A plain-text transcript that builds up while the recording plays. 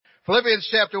Philippians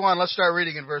chapter 1, let's start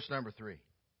reading in verse number 3.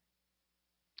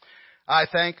 I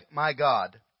thank my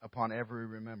God upon every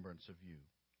remembrance of you,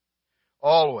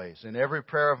 always in every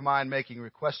prayer of mine making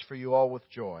request for you all with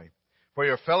joy, for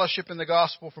your fellowship in the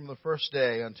gospel from the first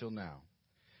day until now,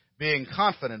 being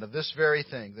confident of this very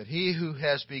thing, that he who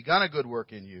has begun a good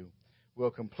work in you will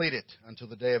complete it until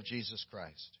the day of Jesus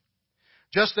Christ.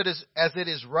 Just as it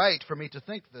is right for me to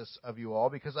think this of you all,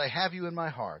 because I have you in my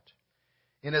heart,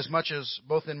 inasmuch as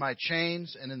both in my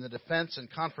chains and in the defense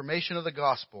and confirmation of the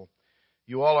gospel,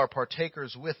 you all are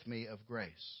partakers with me of grace.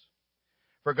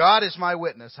 For God is my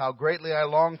witness, how greatly I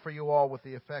long for you all with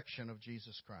the affection of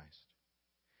Jesus Christ.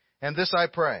 And this I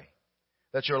pray,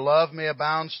 that your love may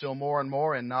abound still more and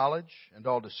more in knowledge and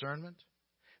all discernment,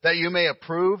 that you may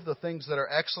approve the things that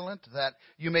are excellent, that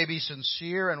you may be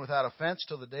sincere and without offense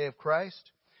till the day of Christ,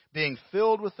 being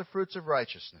filled with the fruits of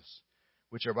righteousness,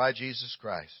 which are by Jesus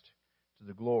Christ, to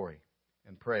the glory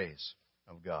and praise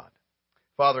of God.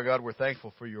 Father God, we're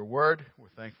thankful for your word. We're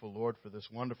thankful, Lord, for this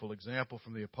wonderful example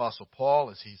from the Apostle Paul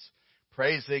as he's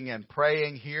praising and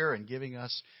praying here and giving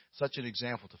us such an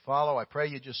example to follow. I pray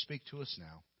you just speak to us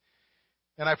now.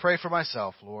 And I pray for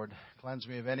myself, Lord. Cleanse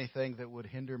me of anything that would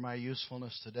hinder my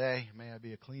usefulness today. May I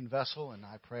be a clean vessel, and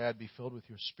I pray I'd be filled with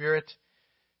your Spirit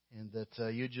and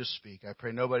that you just speak. I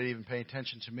pray nobody even pay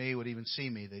attention to me would even see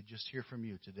me. They'd just hear from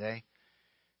you today.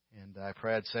 And I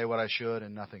pray I'd say what I should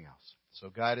and nothing else. So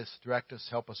guide us, direct us,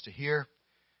 help us to hear.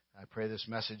 I pray this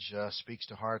message speaks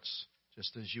to hearts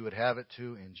just as you would have it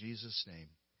to. In Jesus' name,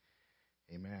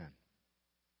 amen.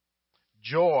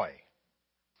 Joy.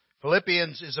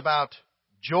 Philippians is about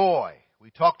joy.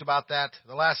 We talked about that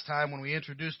the last time when we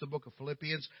introduced the book of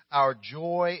Philippians, our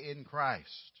joy in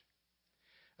Christ.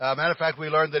 Matter of fact, we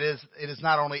learned that it is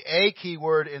not only a key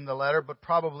word in the letter, but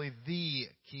probably the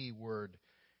key word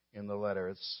in the letter.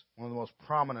 It's one of the most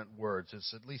prominent words.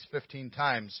 It's at least 15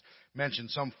 times mentioned.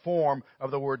 Some form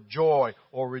of the word joy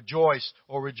or rejoice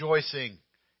or rejoicing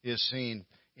is seen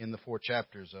in the 4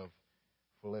 chapters of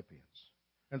Philippians.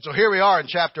 And so here we are in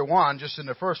chapter 1, just in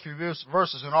the first few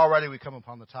verses, and already we come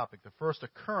upon the topic. The first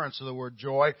occurrence of the word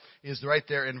joy is right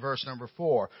there in verse number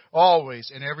 4.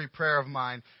 Always, in every prayer of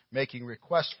mine, making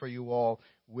request for you all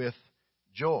with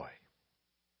joy.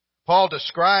 Paul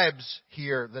describes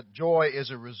here that joy is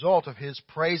a result of his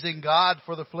praising God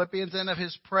for the Philippians and of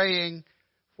his praying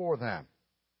for them.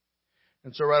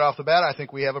 And so right off the bat, I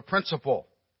think we have a principle.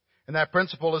 And that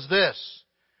principle is this.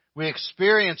 We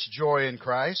experience joy in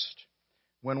Christ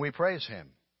when we praise him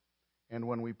and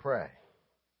when we pray.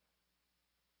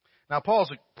 Now,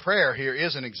 Paul's prayer here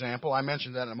is an example. I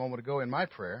mentioned that a moment ago in my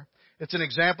prayer. It's an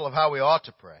example of how we ought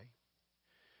to pray.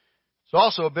 It's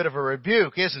also a bit of a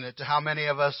rebuke, isn't it, to how many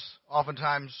of us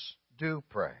oftentimes do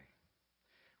pray.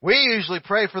 We usually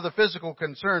pray for the physical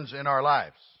concerns in our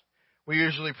lives. We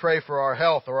usually pray for our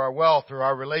health or our wealth or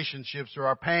our relationships or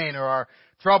our pain or our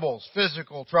troubles,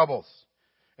 physical troubles.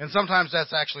 And sometimes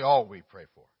that's actually all we pray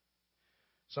for.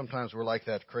 Sometimes we're like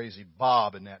that crazy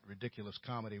Bob in that ridiculous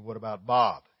comedy, What About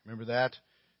Bob? Remember that?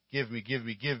 Give me, give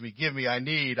me, give me, give me, I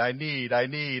need, I need, I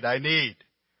need, I need.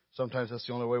 Sometimes that's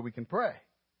the only way we can pray.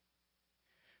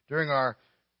 During our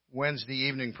Wednesday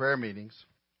evening prayer meetings,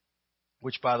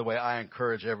 which, by the way, I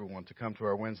encourage everyone to come to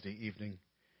our Wednesday evening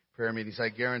prayer meetings. I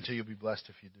guarantee you'll be blessed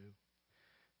if you do.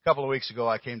 A couple of weeks ago,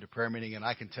 I came to prayer meeting, and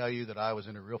I can tell you that I was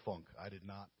in a real funk. I did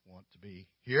not want to be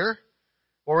here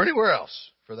or anywhere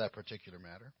else, for that particular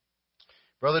matter.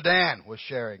 Brother Dan was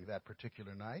sharing that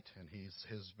particular night, and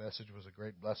his message was a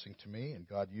great blessing to me, and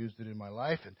God used it in my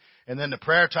life. And then the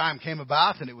prayer time came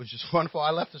about, and it was just wonderful.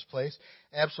 I left this place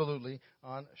absolutely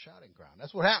on shouting ground.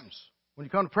 That's what happens when you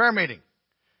come to prayer meeting.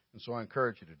 And so I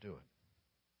encourage you to do it.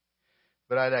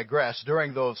 But I digress.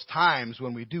 During those times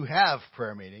when we do have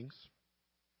prayer meetings,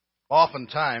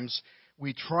 oftentimes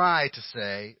we try to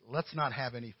say, let's not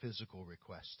have any physical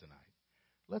requests tonight.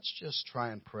 Let's just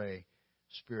try and pray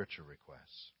spiritual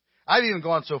requests. I've even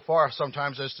gone so far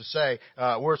sometimes as to say,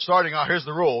 we're starting out, here's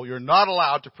the rule. You're not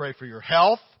allowed to pray for your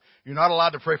health. You're not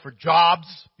allowed to pray for jobs.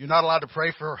 You're not allowed to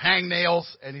pray for hangnails,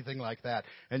 anything like that.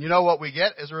 And you know what we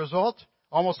get as a result?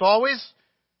 Almost always?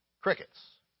 Crickets.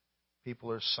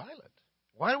 People are silent.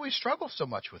 Why do we struggle so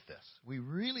much with this? We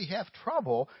really have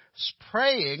trouble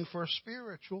praying for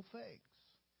spiritual things.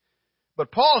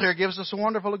 But Paul here gives us a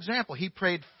wonderful example. He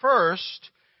prayed first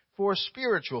for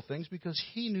spiritual things because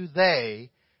he knew they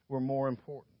were more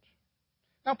important.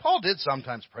 Now, Paul did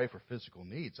sometimes pray for physical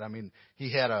needs. I mean,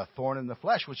 he had a thorn in the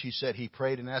flesh, which he said he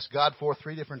prayed and asked God for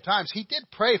 3 different times. He did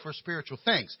pray for spiritual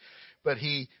things, but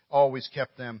he always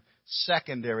kept them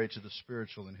secondary to the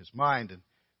spiritual in his mind, and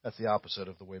that's the opposite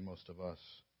of the way most of us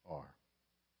are.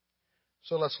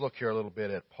 So let's look here a little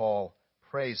bit at Paul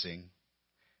praising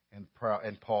and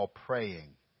Paul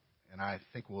praying. And I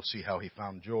think we'll see how he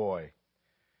found joy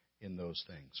in those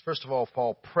things. First of all,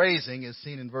 Paul praising is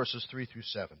seen in verses 3 through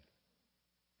 7.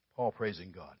 Paul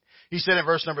praising God. He said in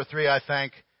verse number 3, I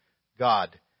thank God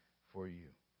for you.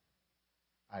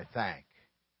 I thank.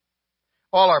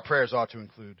 All our prayers ought to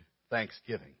include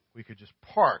thanksgiving. We could just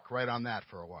park right on that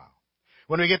for a while.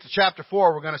 When we get to chapter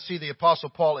 4, we're going to see the Apostle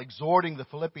Paul exhorting the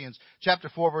Philippians. Chapter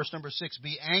 4, verse number 6,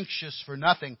 be anxious for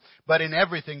nothing, but in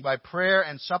everything, by prayer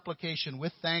and supplication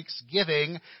with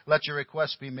thanksgiving, let your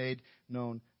requests be made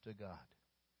known to God.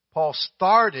 Paul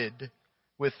started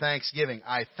with thanksgiving.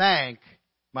 I thank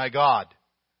my God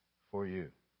for you.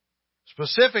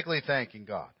 Specifically thanking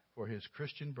God for his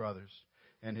Christian brothers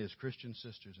and his Christian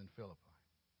sisters in Philippi.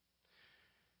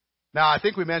 Now, I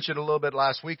think we mentioned a little bit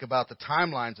last week about the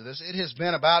timelines of this. It has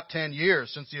been about 10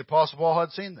 years since the Apostle Paul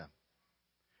had seen them.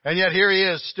 And yet here he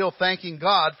is still thanking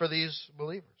God for these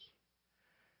believers.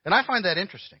 And I find that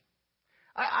interesting.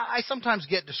 I sometimes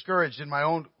get discouraged in my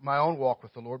own walk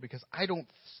with the Lord because I don't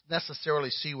necessarily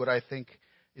see what I think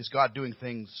is God doing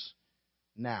things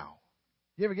now.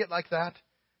 You ever get like that?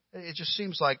 It just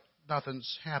seems like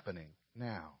nothing's happening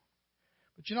now.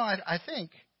 But you know, I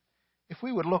think if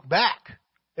we would look back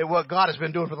at what God has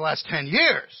been doing for the last 10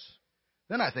 years,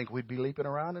 then I think we'd be leaping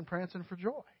around and prancing for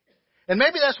joy. And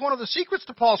maybe that's one of the secrets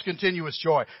to Paul's continuous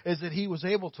joy, is that he was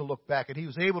able to look back, and he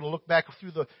was able to look back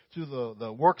through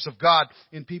the works of God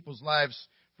in people's lives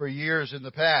for years in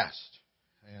the past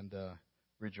and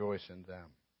rejoice in them.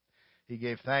 He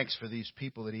gave thanks for these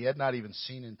people that he had not even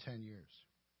seen in 10 years.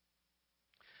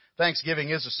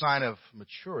 Thanksgiving is a sign of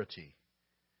maturity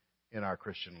in our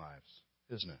Christian lives,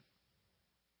 isn't it?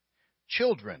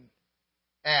 Children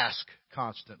ask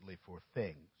constantly for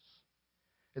things.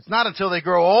 It's not until they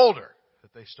grow older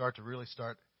that they start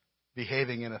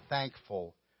behaving in a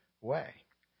thankful way.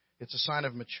 It's a sign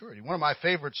of maturity. One of my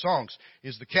favorite songs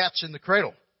is The Cat's in the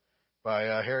Cradle by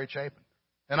Harry Chapin.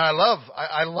 And I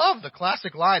love the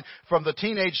classic line from the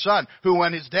teenage son who,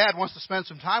 when his dad wants to spend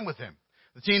some time with him,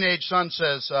 the teenage son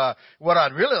says, what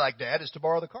I'd really like, Dad, is to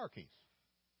borrow the car keys.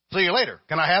 See you later.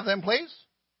 Can I have them, please?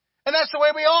 And that's the way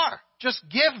we are. Just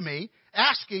give me,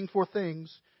 asking for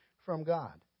things from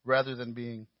God rather than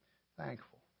being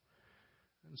thankful.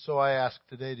 And so I ask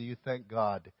today, do you thank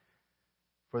God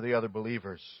for the other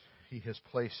believers He has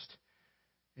placed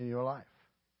in your life?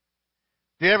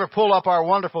 Do you ever pull up our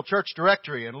wonderful church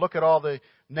directory and look at all the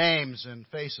names and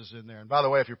faces in there? And by the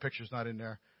way, if your picture's not in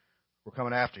there, we're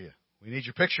coming after you. We need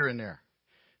your picture in there.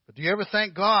 But do you ever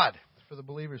thank God for the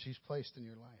believers He's placed in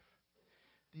your life?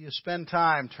 Do you spend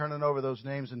time turning over those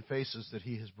names and faces that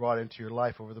He has brought into your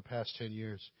life over the past 10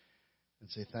 years and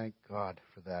say, thank God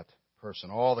for that person,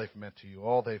 all they've meant to you,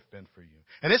 all they've been for you?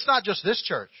 And it's not just this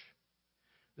church.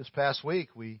 This past week,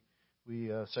 we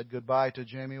said goodbye to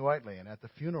Jamie Whiteley, and at the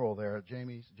funeral there, at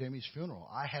Jamie's funeral,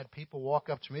 I had people walk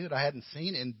up to me that I hadn't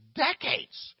seen in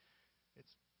decades.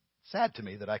 It's sad to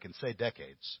me that I can say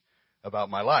decades about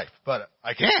my life, but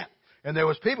I can't. And there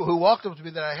was people who walked up to me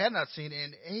that I had not seen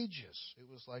in ages.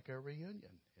 It was like a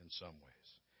reunion in some ways.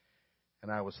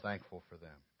 And I was thankful for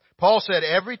them. Paul said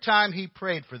every time he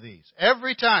prayed for these,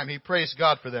 every time he praised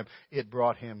God for them, it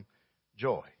brought him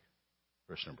joy.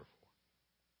 Verse number 4.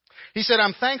 He said,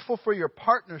 I'm thankful for your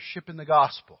partnership in the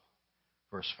gospel.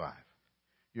 Verse 5.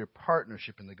 Your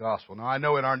partnership in the gospel. Now, I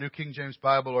know in our New King James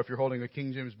Bible, or if you're holding a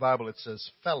King James Bible, it says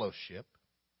fellowship.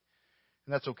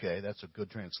 And that's okay. That's a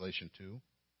good translation, too.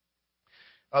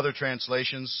 Other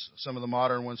translations, some of the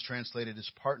modern ones, translated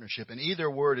as partnership. And either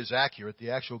word is accurate.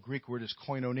 The actual Greek word is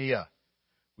koinonia,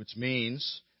 which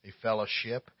means a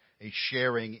fellowship, a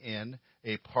sharing in,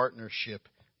 a partnership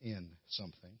in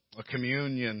something, a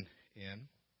communion in.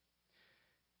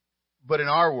 But in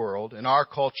our world, in our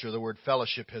culture, the word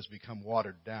fellowship has become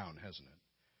watered down, hasn't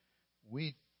it?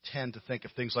 We tend to think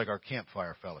of things like our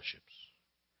campfire fellowships.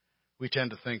 We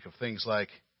tend to think of things like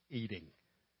eating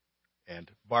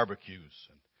and barbecues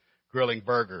and grilling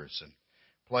burgers and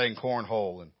playing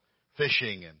cornhole and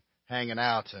fishing and hanging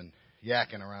out and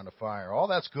yakking around a fire. All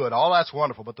that's good. All that's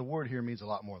wonderful. But the word here means a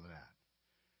lot more than that.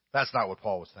 That's not what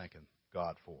Paul was thanking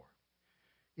God for.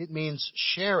 It means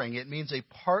sharing. It means a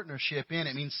partnership in.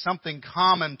 It means something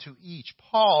common to each.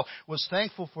 Paul was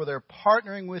thankful for their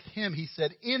partnering with him, he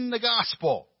said, in the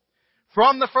gospel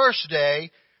from the first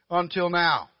day until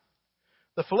now.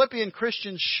 The Philippian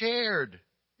Christians shared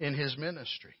in his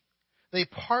ministry. They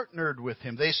partnered with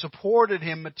him. They supported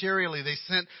him materially. They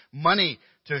sent money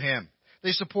to him.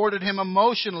 They supported him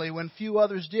emotionally when few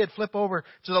others did. Flip over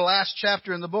to the last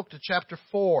chapter in the book, to chapter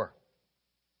 4.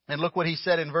 And look what he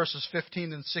said in verses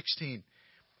 15 and 16.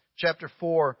 chapter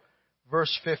 4,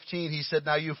 verse 15, he said,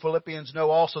 "Now you Philippians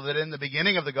know also that in the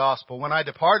beginning of the gospel, when I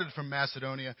departed from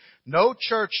Macedonia, no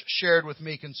church shared with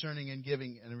me concerning in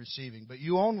giving and receiving, but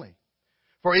you only.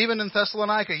 For even in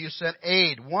Thessalonica you sent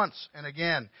aid once and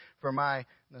again for my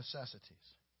necessities."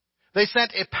 They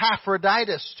sent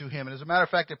Epaphroditus to him. And as a matter of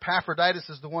fact, Epaphroditus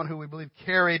is the one who we believe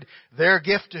carried their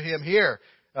gift to him here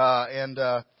and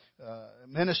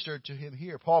ministered to him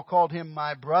here. Paul called him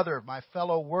my brother, my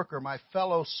fellow worker, my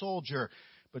fellow soldier,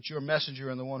 but your messenger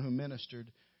and the one who ministered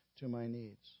to my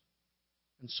needs.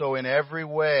 And so in every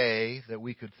way that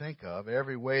we could think of,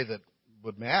 every way that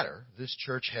would matter, this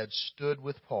church had stood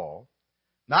with Paul,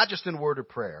 not just in word or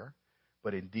prayer,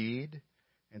 but in deed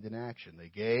and in action. They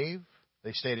gave,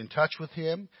 they stayed in touch with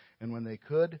him, and when they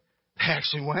could, they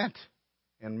actually went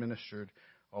and ministered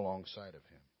alongside of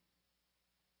him.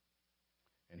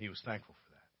 And he was thankful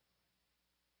for that.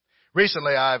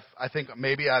 Recently, I think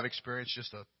maybe I've experienced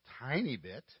just a tiny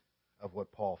bit of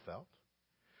what Paul felt.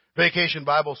 Vacation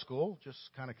Bible School just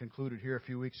kind of concluded here a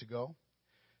few weeks ago.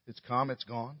 It's come, it's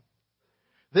gone.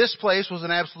 This place was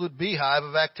an absolute beehive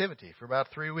of activity for about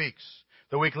 3 weeks.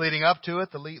 The week leading up to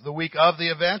it, the week of the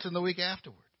event, and the week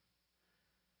afterward.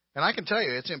 And I can tell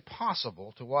you, it's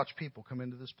impossible to watch people come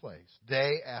into this place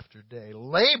day after day,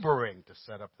 laboring to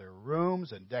set up their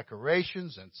rooms and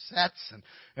decorations and sets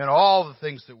and all the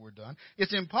things that were done.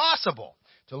 It's impossible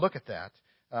to look at that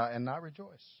and not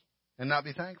rejoice and not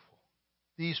be thankful.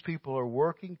 These people are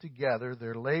working together,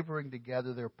 they're laboring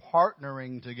together, they're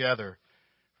partnering together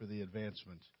for the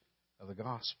advancement of the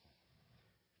gospel.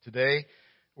 Today,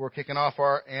 we're kicking off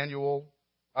our annual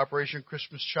Operation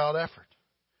Christmas Child effort.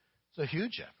 It's a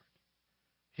huge effort.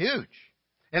 Huge.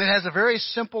 And it has a very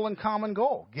simple and common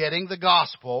goal, getting the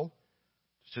gospel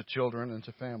to children and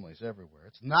to families everywhere.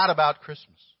 It's not about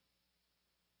Christmas.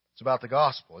 It's about the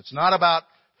gospel. It's not about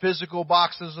physical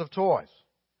boxes of toys.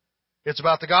 It's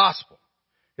about the gospel.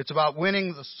 It's about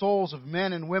winning the souls of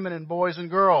men and women and boys and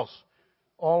girls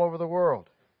all over the world.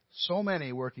 So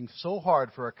many working so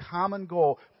hard for a common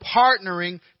goal,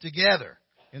 partnering together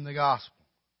in the gospel.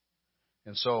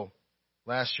 And so,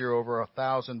 last year over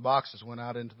 1,000 boxes went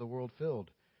out into the world filled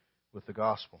with the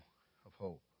gospel of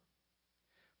hope.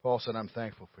 Paul said, "I'm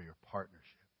thankful for your partnership."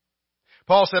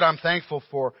 Paul said, "I'm thankful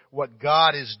for what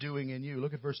God is doing in you."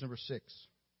 Look at verse number 6.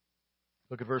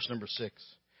 Look at verse number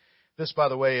 6. This, by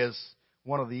the way, is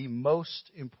one of the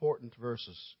most important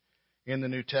verses in the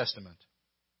New Testament.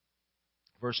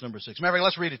 Verse number 6. Matter of fact,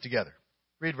 let's read it together.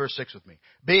 Read verse 6 with me.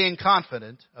 "Being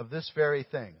confident of this very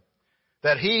thing,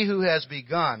 that he who has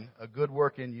begun a good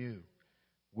work in you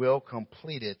will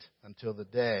complete it until the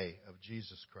day of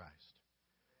Jesus Christ."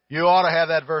 You ought to have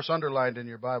that verse underlined in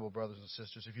your Bible, brothers and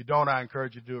sisters. If you don't, I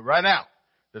encourage you to do it right now.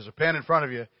 There's a pen in front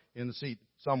of you in the seat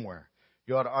somewhere.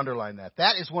 You ought to underline that.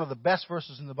 That is one of the best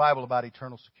verses in the Bible about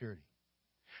eternal security.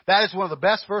 That is one of the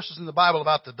best verses in the Bible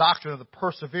about the doctrine of the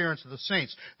perseverance of the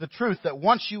saints. The truth that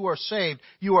once you are saved,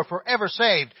 you are forever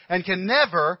saved and can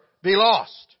never be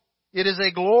lost. It is a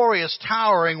glorious,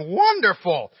 towering,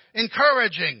 wonderful,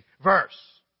 encouraging verse.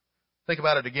 Think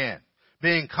about it again.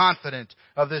 Being confident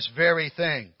of this very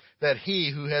thing, that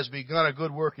he who has begun a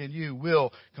good work in you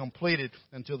will complete it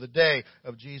until the day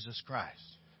of Jesus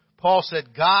Christ. Paul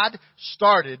said, God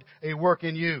started a work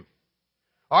in you.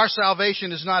 Our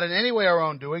salvation is not in any way our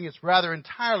own doing. It's rather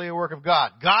entirely a work of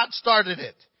God. God started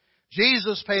it.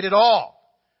 Jesus paid it all.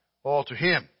 All to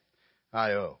him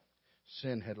I owe.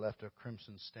 Sin had left a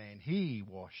crimson stain. He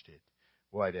washed it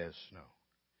white as snow.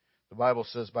 The Bible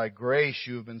says, by grace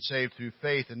you have been saved through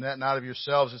faith, and that not of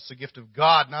yourselves. It's the gift of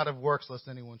God, not of works, lest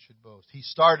anyone should boast. He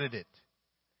started it.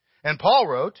 And Paul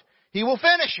wrote, he will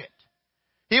finish it.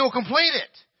 He will complete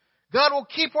it. God will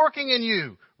keep working in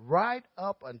you right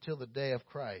up until the day of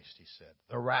Christ, he said.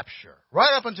 The rapture.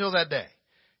 Right up until that day,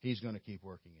 he's going to keep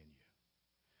working in you.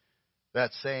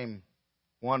 That same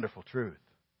wonderful truth,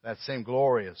 that same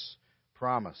glorious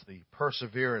promise, the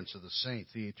perseverance of the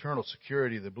saints, the eternal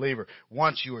security of the believer.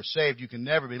 Once you are saved, you can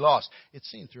never be lost. It's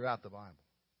seen throughout the Bible.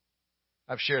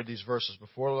 I've shared these verses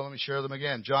before. Let me share them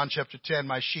again. John chapter 10,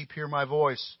 my sheep hear my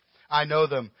voice. I know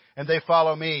them, and they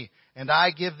follow me. And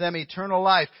I give them eternal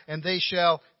life, and they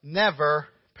shall never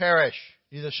perish.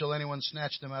 Neither shall anyone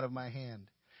snatch them out of my hand.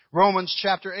 Romans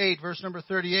chapter 8, verse number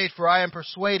 38, for I am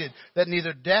persuaded that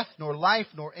neither death, nor life,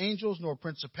 nor angels, nor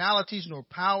principalities, nor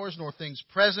powers, nor things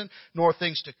present, nor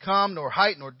things to come, nor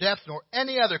height, nor depth, nor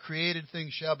any other created thing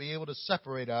shall be able to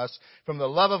separate us from the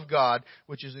love of God,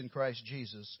 which is in Christ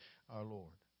Jesus our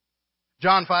Lord.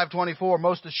 John 5:24,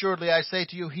 most assuredly I say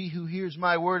to you, he who hears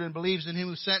my word and believes in him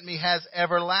who sent me has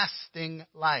everlasting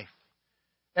life.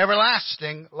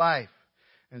 Everlasting life.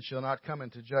 and shall not come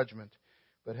into judgment,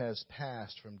 but has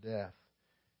passed from death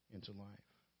into life.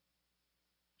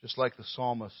 Just like the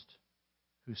psalmist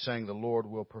who sang, "The Lord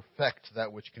will perfect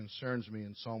that which concerns me"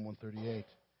 in Psalm 138.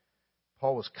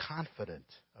 Paul was confident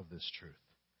of this truth.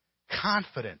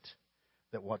 Confident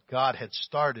that what God had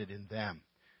started in them,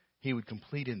 He would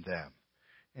complete in them.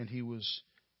 And he was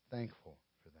thankful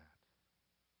for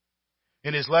that.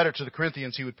 In his letter to the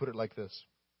Corinthians, he would put it like this.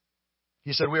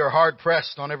 He said, "We are hard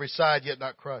pressed on every side, yet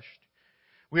not crushed.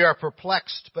 We are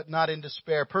perplexed, but not in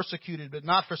despair, persecuted, but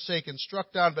not forsaken,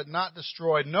 struck down, but not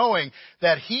destroyed, knowing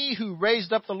that He who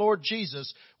raised up the Lord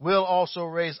Jesus will also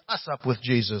raise us up with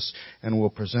Jesus and will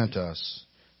present us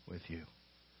with you."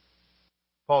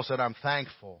 Paul said, "I'm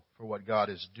thankful for what God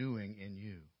is doing in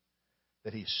you,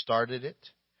 that He started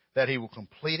it, that He will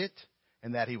complete it,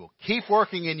 and that He will keep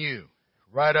working in you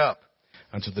right up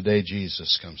until the day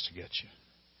Jesus comes to get you."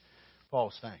 Paul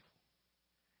was thankful.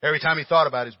 Every time he thought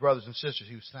about his brothers and sisters,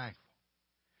 he was thankful.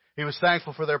 He was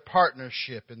thankful for their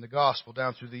partnership in the gospel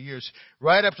down through the years.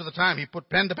 Right up to the time he put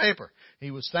pen to paper,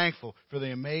 he was thankful for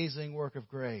the amazing work of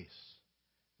grace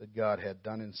that God had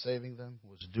done in saving them,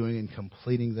 was doing in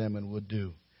completing them, and would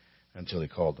do until He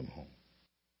called them home.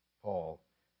 Paul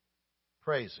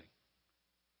praising.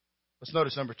 Let's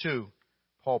notice number 2,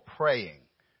 Paul praying.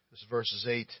 This is verses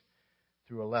 8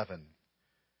 through 11.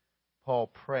 Paul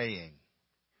praying.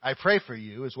 "I pray for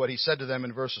you," is what he said to them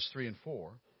in verses 3 and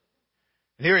 4.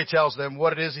 And here he tells them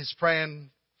what it is he's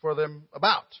praying for them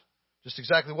about. Just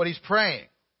exactly what he's praying.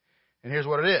 And here's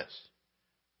what it is.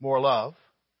 More love,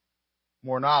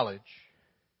 more knowledge,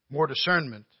 more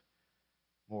discernment,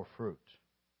 more fruit.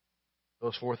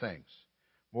 Those 4 things.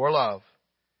 More love,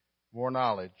 more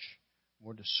knowledge,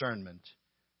 more discernment,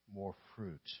 more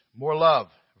fruit. More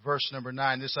love. Verse number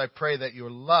 9. "This I pray, that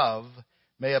your love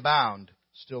may abound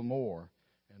still more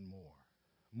and more."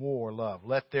 More love.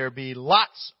 Let there be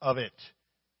lots of it,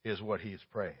 is what he's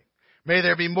praying. May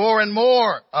there be more and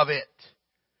more of it.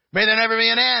 May there never be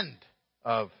an end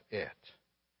of it.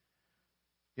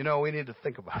 You know, we need to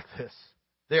think about this.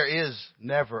 There is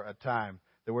never a time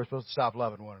that we're supposed to stop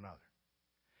loving one another.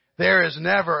 There is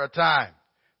never a time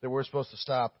that we're supposed to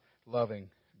stop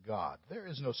loving God. There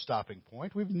is no stopping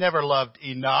point. We've never loved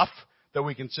enough that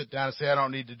we can sit down and say, "I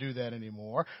don't need to do that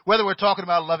anymore." Whether we're talking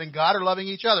about loving God or loving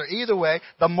each other. Either way,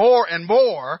 the more and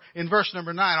more in verse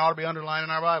number 9 ought to be underlined in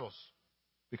our Bibles,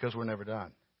 because we're never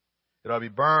done. It ought to be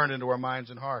burned into our minds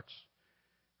and hearts,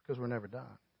 because we're never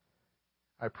done.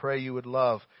 I pray you would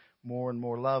love more and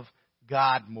more. Love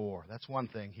God more. That's one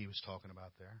thing he was talking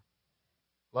about there.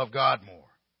 Love God more.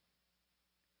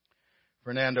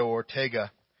 Fernando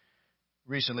Ortega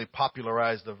recently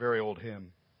popularized the very old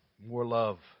hymn, "More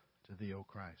love to thee, O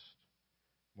Christ,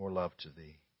 more love to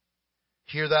thee.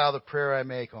 Hear thou the prayer I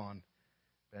make on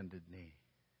bended knee.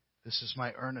 This is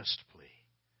my earnest plea.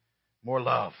 More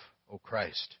love, O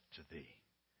Christ, to thee.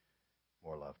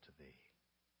 More love to thee.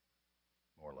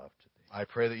 More love to thee." I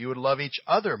pray that you would love each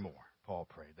other more, Paul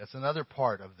prayed. That's another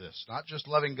part of this. Not just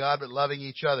loving God, but loving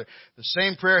each other. The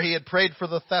same prayer he had prayed for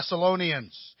the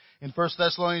Thessalonians. In 1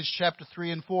 Thessalonians chapter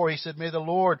 3 and 4, he said, "May the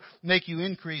Lord make you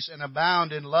increase and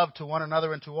abound in love to one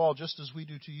another and to all, just as we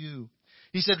do to you."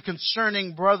 He said,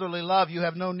 "Concerning brotherly love, you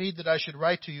have no need that I should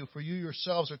write to you, for you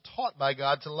yourselves are taught by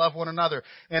God to love one another.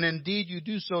 And indeed you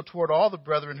do so toward all the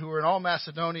brethren who are in all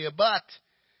Macedonia. But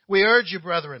we urge you,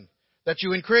 brethren, that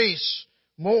you increase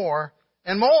more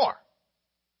and more.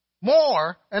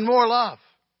 More and more love.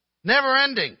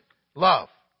 Never-ending love.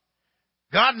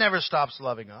 God never stops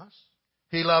loving us.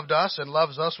 He loved us and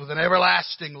loves us with an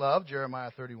everlasting love,"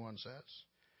 Jeremiah 31 says.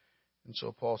 And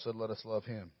so Paul said, let us love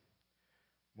Him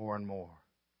more and more.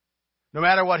 No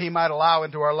matter what He might allow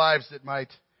into our lives that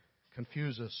might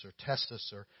confuse us or test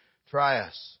us or try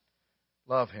us,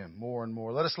 love Him more and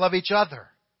more. Let us love each other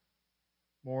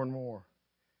more and more.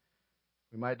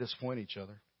 We might disappoint each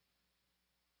other.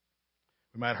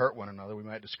 We might hurt one another. We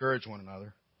might discourage one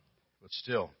another. But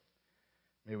still,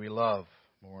 may we love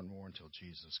more and more until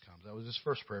Jesus comes. That was his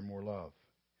first prayer, more love.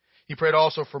 He prayed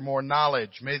also for more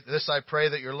knowledge. This I pray,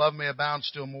 that your love may abound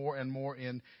still more and more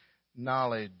in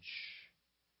knowledge.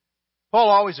 Paul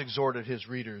always exhorted his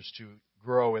readers to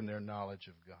grow in their knowledge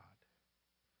of God.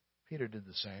 Peter did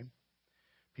the same.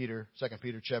 2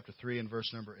 Peter chapter 3 and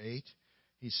verse number 8.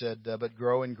 He said, "But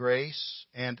grow in grace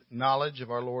and knowledge of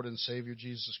our Lord and Savior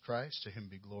Jesus Christ. To Him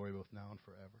be glory both now and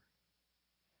forever."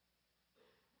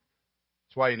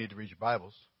 That's why you need to read your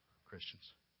Bibles, Christians.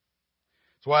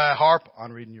 It's why I harp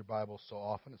on reading your Bibles so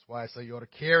often. It's why I say you ought to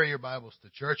carry your Bibles to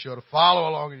church. You ought to follow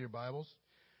along in your Bibles.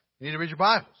 You need to read your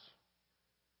Bibles.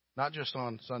 Not just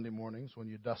on Sunday mornings when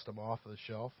you dust them off of the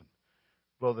shelf and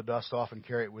blow the dust off and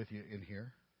carry it with you in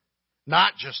here.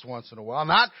 Not just once in a while.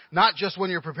 Not just when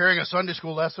you're preparing a Sunday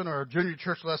school lesson or a junior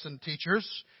church lesson, teachers.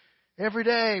 Every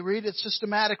day, read it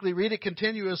systematically, read it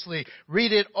continuously,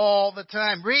 read it all the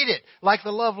time. Read it like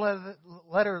the love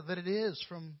letter that it is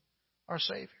from our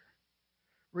Savior.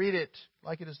 Read it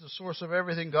like it is the source of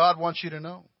everything God wants you to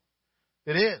know.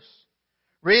 It is.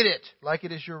 Read it like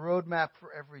it is your roadmap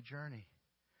for every journey,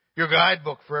 your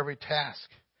guidebook for every task,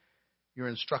 your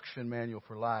instruction manual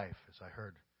for life, as I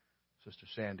heard Sister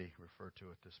Sandy refer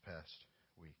to it this past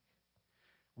week.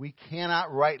 We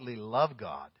cannot rightly love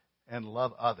God and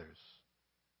love others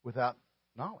without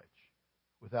knowledge,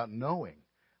 without knowing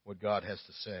what God has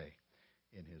to say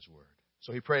in His Word.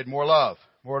 So he prayed more love,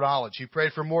 more knowledge. He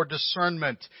prayed for more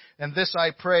discernment. And this I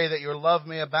pray, that your love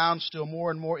may abound still more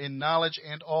and more in knowledge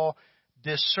and all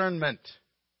discernment.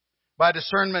 By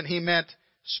discernment, he meant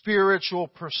spiritual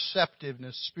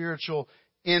perceptiveness, spiritual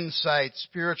insight,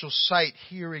 spiritual sight,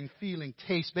 hearing, feeling,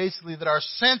 taste. Basically, that our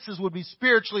senses would be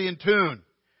spiritually in tune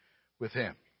with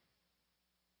Him.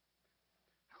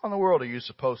 How in the world are you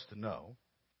supposed to know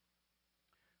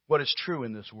what is true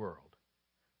in this world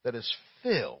that is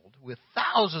filled with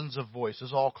thousands of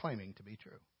voices all claiming to be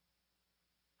true?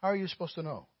 How are you supposed to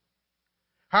know?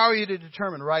 How are you to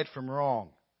determine right from wrong,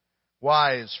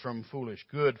 wise from foolish,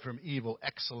 good from evil,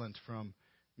 excellent from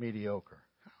mediocre?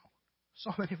 How?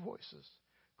 So many voices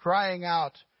crying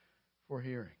out for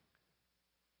hearing.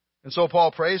 And so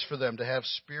Paul prays for them to have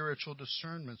spiritual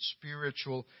discernment,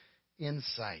 spiritual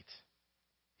insight.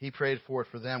 He prayed for it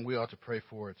for them. We ought to pray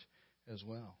for it as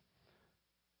well.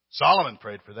 Solomon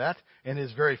prayed for that in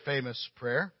his very famous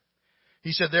prayer.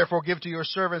 He said, therefore give to your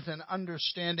servant an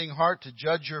understanding heart to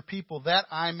judge your people, that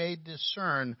I may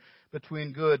discern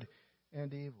between good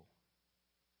and evil.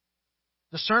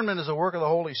 Discernment is a work of the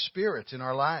Holy Spirit in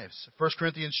our lives. 1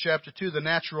 Corinthians chapter 2, the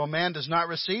natural man does not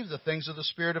receive the things of the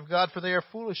Spirit of God, for they are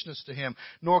foolishness to him,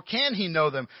 nor can he know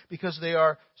them, because they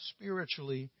are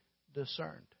spiritually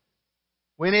discerned.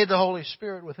 We need the Holy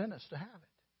Spirit within us to have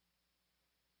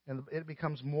it. And it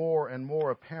becomes more and more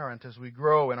apparent as we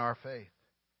grow in our faith.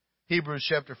 Hebrews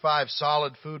chapter 5,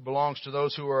 solid food belongs to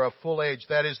those who are of full age.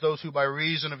 That is, those who by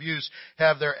reason of use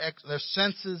have their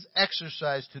senses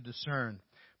exercised to discern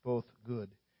both good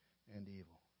and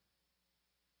evil.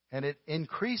 And it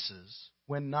increases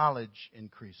when knowledge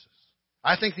increases.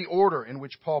 I think the order in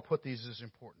which Paul put these is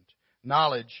important.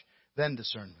 Knowledge, then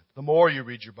discernment. The more you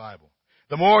read your Bible,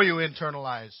 the more you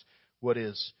internalize what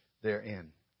is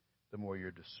therein, the more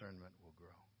your discernment will grow.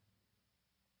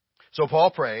 So Paul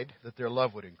prayed that their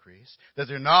love would increase, that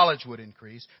their knowledge would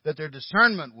increase, that their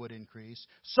discernment would increase,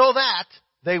 so that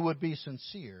they would be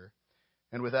sincere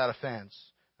and without offense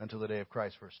until the day of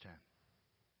Christ, verse 10.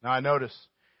 Now I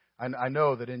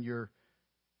know that in your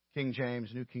King James,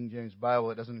 New King James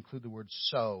Bible, it doesn't include the word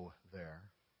so there,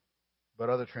 but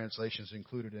other translations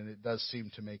include it, and it does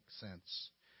seem to make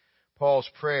sense. Paul's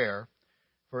prayer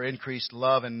for increased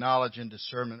love and knowledge and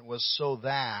discernment was so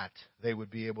that they would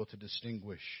be able to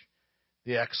distinguish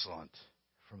the excellent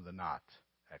from the not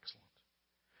excellent.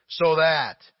 So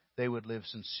that they would live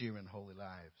sincere and holy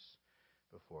lives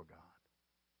before God.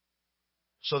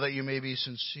 So that you may be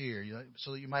sincere,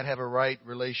 so that you might have a right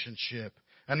relationship,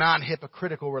 a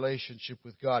non-hypocritical relationship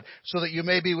with God, so that you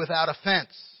may be without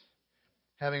offense,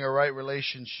 having a right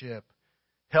relationship,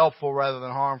 helpful rather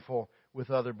than harmful with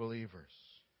other believers.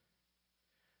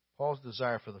 Paul's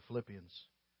desire for the Philippians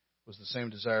was the same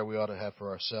desire we ought to have for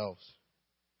ourselves.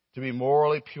 To be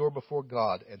morally pure before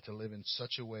God and to live in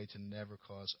such a way to never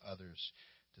cause others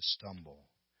to stumble.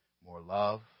 More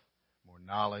love, more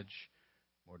knowledge,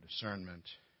 more discernment.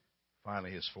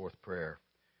 Finally, his fourth prayer,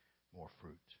 more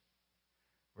fruit.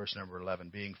 Verse number 11,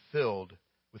 being filled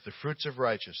with the fruits of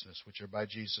righteousness which are by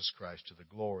Jesus Christ to the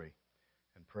glory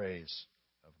and praise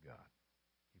of God.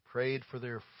 He prayed for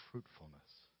their fruitfulness.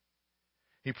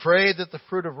 He prayed that the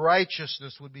fruit of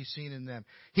righteousness would be seen in them.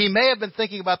 He may have been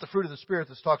thinking about the fruit of the Spirit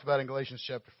that's talked about in Galatians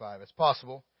chapter 5. It's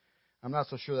possible. I'm not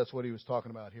so sure that's what he was talking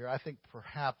about here. I think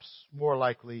perhaps more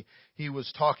likely he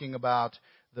was talking about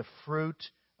the fruit,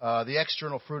 the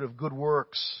external fruit of good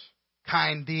works,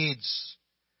 kind deeds,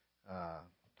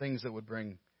 things that would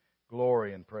bring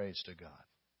glory and praise to God.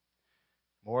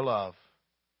 More love,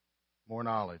 more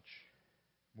knowledge,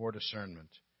 more discernment,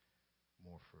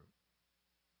 more fruit.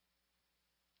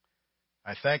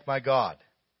 I thank my God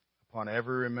upon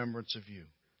every remembrance of you,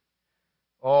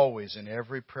 always in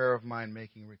every prayer of mine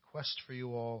making request for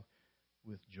you all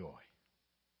with joy.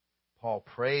 Paul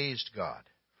praised God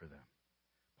for them.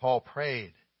 Paul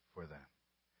prayed for them.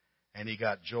 And he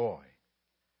got joy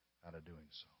out of doing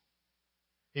so.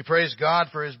 He praised God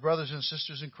for his brothers and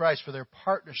sisters in Christ, for their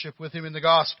partnership with him in the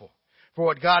gospel, for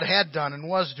what God had done and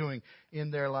was doing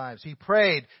in their lives. He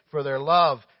prayed for their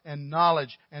love and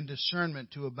knowledge and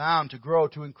discernment to abound, to grow,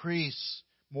 to increase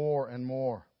more and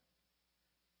more,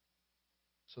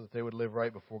 so that they would live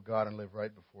right before God and live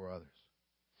right before others.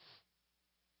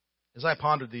 As I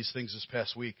pondered these things this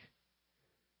past week,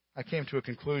 I came to a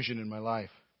conclusion in my life.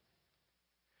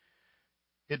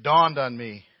 It dawned on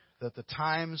me that the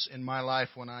times in my life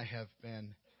when I have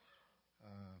been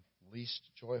least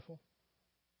joyful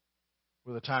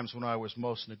were the times when I was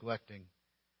most neglecting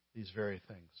these very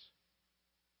things.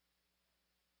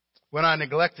 When I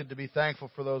neglected to be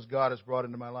thankful for those God has brought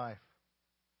into my life.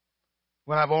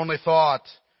 When I've only thought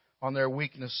on their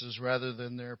weaknesses rather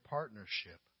than their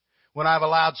partnership. When I've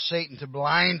allowed Satan to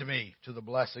blind me to the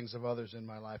blessings of others in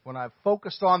my life. When I've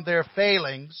focused on their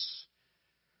failings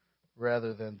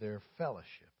rather than their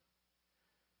fellowship.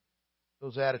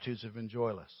 Those attitudes have been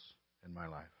joyless in my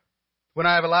life. When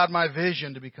I have allowed my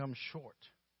vision to become short.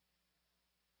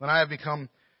 When I have become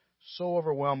so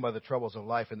overwhelmed by the troubles of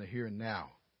life in the here and now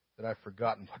that I've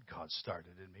forgotten what God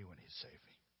started in me when He saved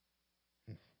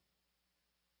me.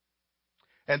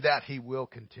 And that He will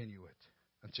continue it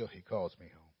until He calls me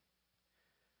home.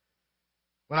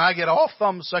 When I get all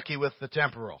thumbsucky with the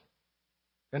temporal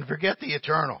and forget the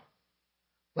eternal,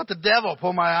 let the devil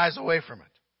pull my eyes away from it.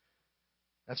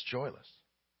 That's joyless.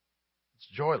 It's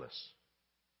joyless.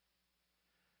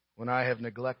 When I have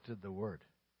neglected the Word,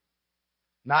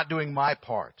 not doing my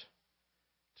part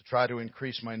to try to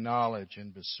increase my knowledge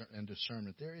and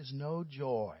discernment, there is no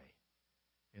joy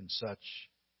in such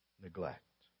neglect.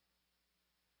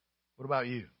 What about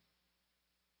you?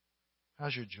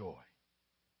 How's your joy?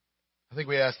 I think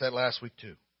we asked that last week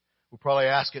too. We'll probably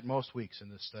ask it most weeks in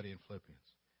this study in Philippians.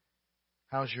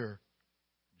 How's your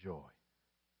joy?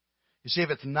 You see,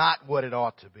 if it's not what it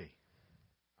ought to be,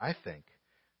 I think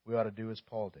we ought to do as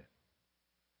Paul did.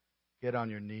 Get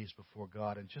on your knees before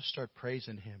God and just start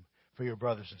praising Him for your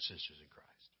brothers and sisters in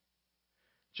Christ.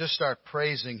 Just start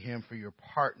praising Him for your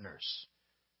partners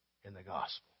in the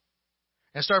gospel.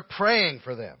 And start praying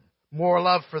for them. More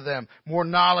love for them. More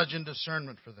knowledge and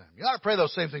discernment for them. You ought to pray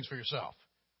those same things for yourself.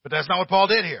 But that's not what Paul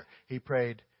did here. He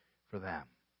prayed for them.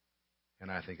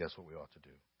 And I think that's what we ought to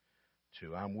do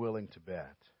too. I'm willing to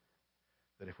bet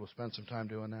that if we'll spend some time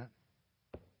doing that,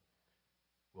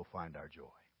 we'll find our joy.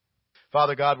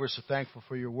 Father God, we're so thankful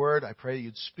for your word. I pray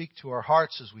you'd speak to our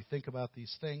hearts as we think about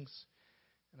these things.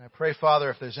 And I pray, Father,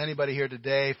 if there's anybody here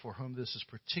today for whom this is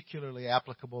particularly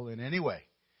applicable in any way,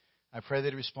 I pray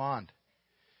they'd respond.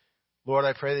 Lord,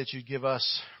 I pray that you'd give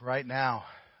us right now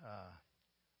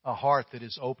a heart that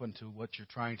is open to what you're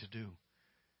trying to do.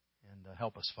 And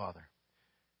help us, Father.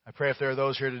 I pray if there are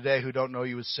those here today who don't know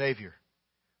you as Savior,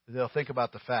 that they'll think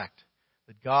about the fact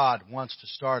that God wants to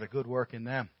start a good work in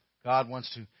them. God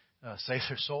wants to save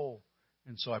their soul.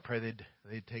 And so I pray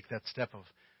they'd take that step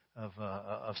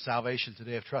of salvation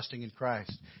today, of trusting in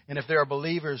Christ. And if there are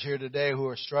believers here today who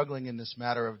are struggling in this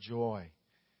matter of joy,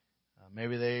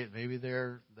 maybe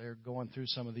they're going through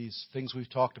some of these things we've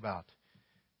talked about.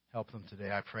 Help them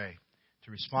today, I pray,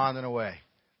 to respond in a way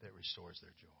that restores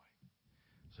their joy.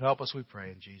 So help us, we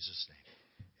pray, in Jesus' name.